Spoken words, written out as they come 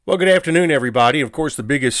Well, good afternoon, everybody. Of course, the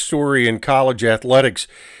biggest story in college athletics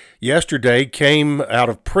yesterday came out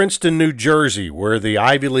of Princeton, New Jersey, where the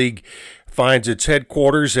Ivy League finds its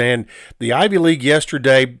headquarters. And the Ivy League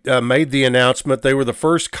yesterday made the announcement they were the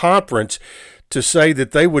first conference to say that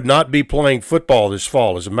they would not be playing football this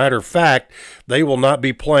fall. As a matter of fact, they will not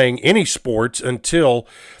be playing any sports until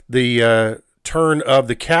the turn of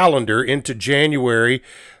the calendar into January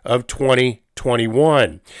of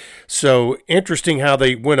 2021. So interesting how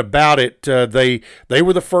they went about it. They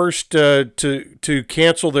were the first to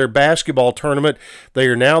cancel their basketball tournament. They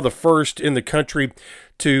are now the first in the country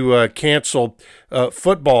to cancel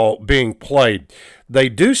football being played. They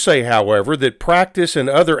do say, however, that practice and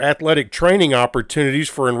other athletic training opportunities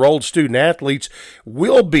for enrolled student athletes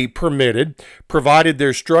will be permitted, provided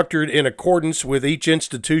they're structured in accordance with each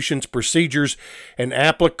institution's procedures and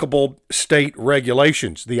applicable state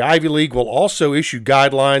regulations. The Ivy League will also issue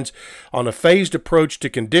guidelines on a phased approach to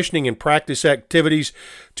conditioning and practice activities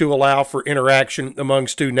to allow for interaction among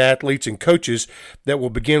student athletes and coaches that will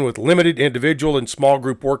begin with limited individual and small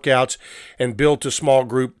group workouts and build to small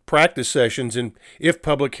group practice sessions and if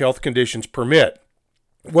public health conditions permit.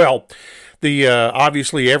 Well, the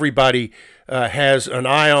obviously everybody has an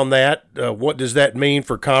eye on that. What does that mean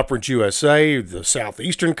for Conference USA, the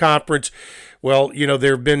Southeastern Conference? Well,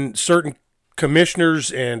 there have been certain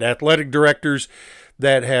commissioners and athletic directors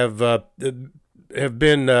that have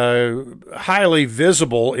been highly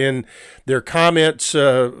visible in their comments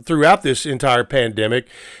throughout this entire pandemic.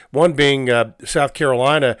 One being South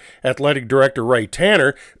Carolina Athletic Director Ray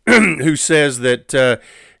Tanner, who says that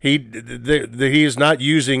he is not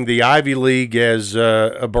using the Ivy League as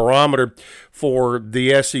a barometer for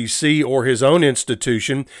the SEC or his own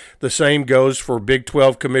institution. The same goes for Big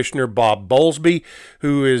 12 Commissioner Bob Bowlesby,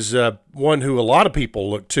 who is one who a lot of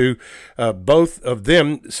people look to. Both of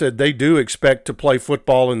them said they do expect to play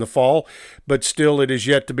football in the fall, but still it is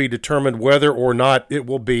yet to be determined whether or not it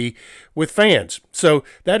will be with fans. So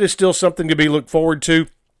that is still something to be looked forward to.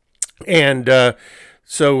 And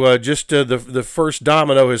So just the first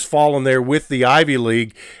domino has fallen there with the Ivy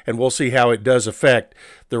League, and we'll see how it does affect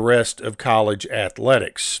the rest of college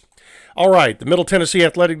athletics. All right, the Middle Tennessee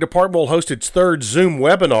Athletic Department will host its third Zoom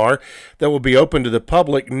webinar that will be open to the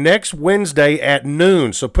public next Wednesday at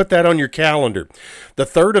noon, so put that on your calendar. The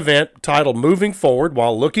third event, titled Moving Forward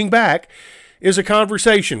While Looking Back, is a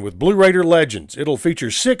conversation with Blue Raider legends. It'll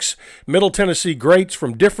feature 6 Middle Tennessee greats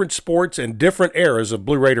from different sports and different eras of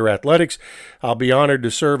Blue Raider athletics. I'll be honored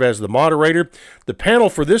to serve as the moderator. The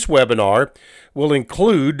panel for this webinar will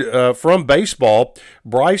include, from baseball,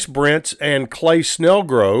 Bryce Brentz and Clay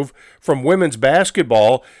Snellgrove. From women's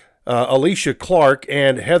basketball, Alicia Clark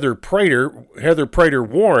and Heather Prater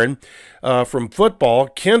Warren. From football,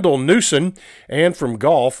 Kendall Newsom, and from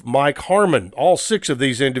golf, Mike Harmon. All 6 of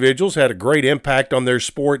these individuals had a great impact on their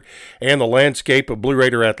sport and the landscape of Blue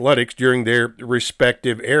Raider athletics during their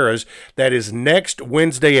respective eras. That is next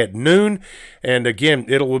Wednesday at noon, and again,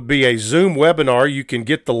 it will be a Zoom webinar. You can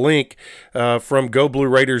get the link from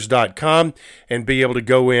GoBlueRaiders.com and be able to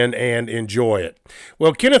go in and enjoy it.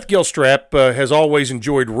 Well, Kenneth Gilstrap has always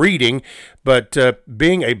enjoyed reading, but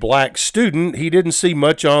being a black student, he didn't see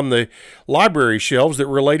much on the library shelves that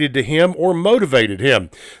related to him or motivated him.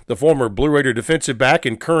 The former Blue Raider defensive back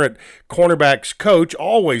and current cornerbacks coach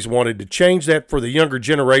always wanted to change that for the younger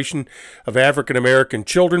generation of African American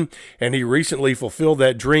children, and he recently fulfilled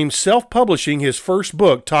that dream, self-publishing his first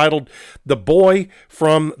book titled The Boy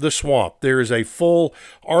from the Swamp. There is a full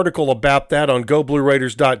article about that on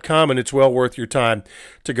GoBlueRaiders.com, and it's well worth your time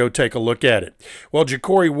to go take a look at it. Well,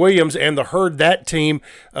 Ja'Cory Williams and the Herd That team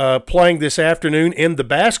playing this afternoon in the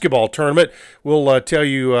basketball tournament. We'll tell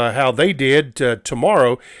you how they did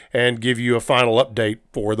tomorrow and give you a final update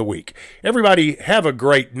for the week. Everybody have a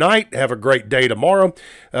great night. Have a great day tomorrow.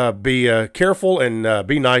 Be careful and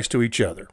be nice to each other.